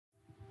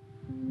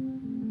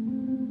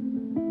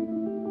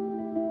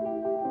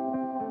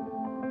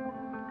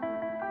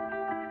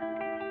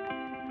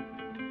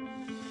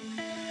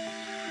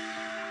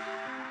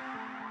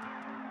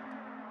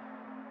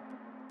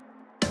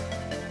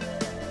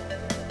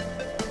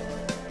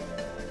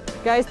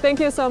Guys, thank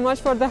you so much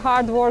for the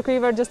hard work. We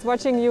were just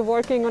watching you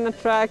working on a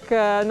track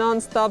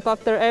non-stop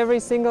after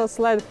every single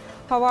sled.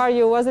 How are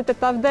you? Was it a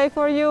tough day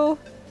for you?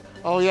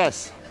 Oh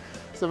yes,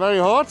 it's very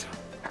hot.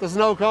 The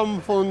snow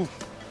comes from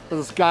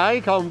the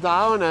sky, come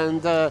down,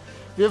 and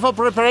we have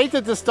prepared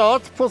the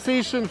start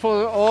position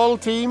for all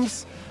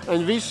teams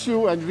and wish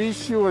you and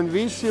wish you and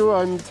wish you,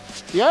 and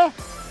yeah,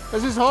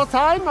 this is hard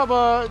time,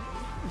 but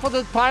for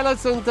the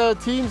pilots and the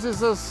teams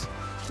this is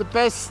the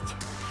best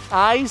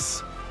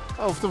ice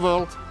of the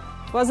world.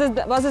 Was it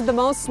the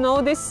most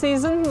snow this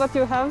season, what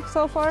you have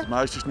so far?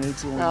 Meiste Schnee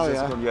zu uns. Oh,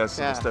 yeah. Yes,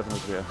 Yeah. it's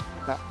definitely, yeah.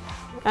 Yeah.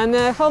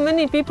 And how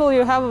many people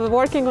you have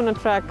working on a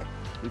track?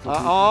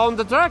 On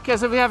the track,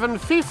 so we have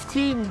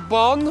 15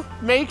 bond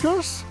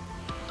makers,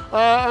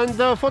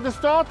 and for the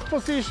start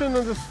position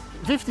on the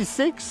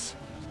 56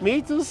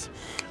 meters,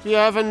 we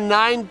have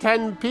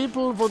 9-10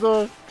 people for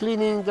the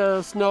cleaning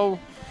the snow.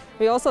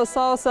 We also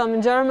saw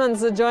some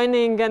Germans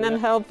joining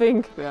and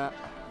helping. Yeah.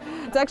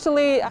 It's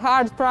actually a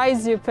hard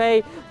price you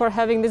pay for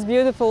having this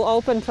beautiful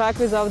open track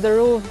without the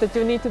roof, that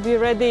you need to be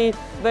ready,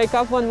 wake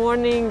up one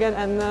morning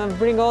and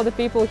bring all the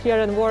people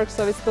here and work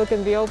so it still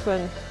can be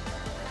open.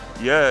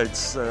 Yeah,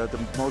 it's the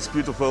most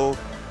beautiful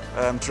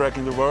track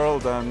in the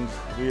world, and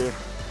we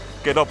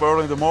get up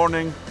early in the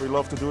morning. We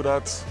love to do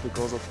that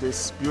because of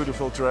this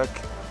beautiful track,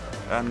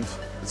 and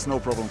it's no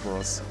problem for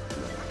us.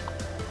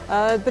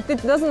 But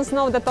it doesn't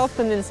snow that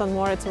often in St.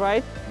 Moritz,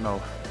 right?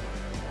 No.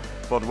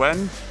 But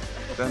when,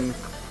 then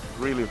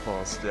really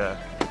fast, yeah.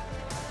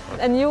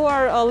 And you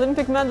are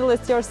Olympic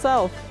medalist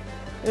yourself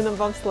in a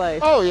bobsleigh.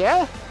 Oh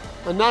yeah,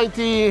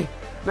 98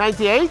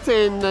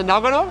 in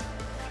Nagano.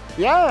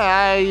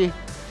 Yeah,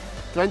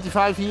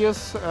 25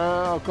 years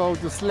go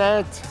to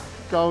sled,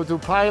 go to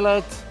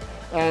pilot,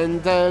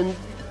 and then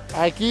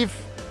I give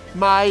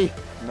my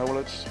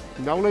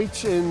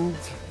knowledge and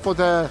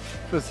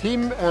with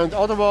him and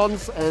other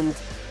ones, and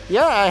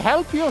yeah, I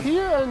help you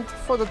here and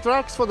for the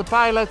tracks, for the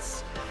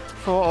pilots,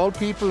 for all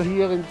people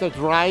here in the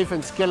drive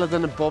and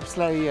skeleton and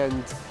bobsleigh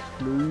and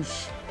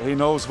luge. He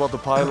knows what the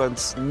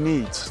pilots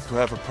need to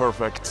have a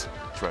perfect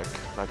track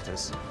like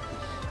this.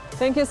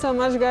 Thank you so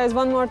much, guys.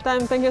 One more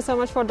time, thank you so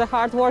much for the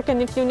hard work, and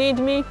if you need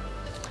me,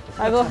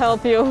 I will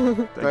help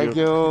you. Thank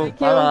you. Thank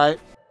you. Bye-bye.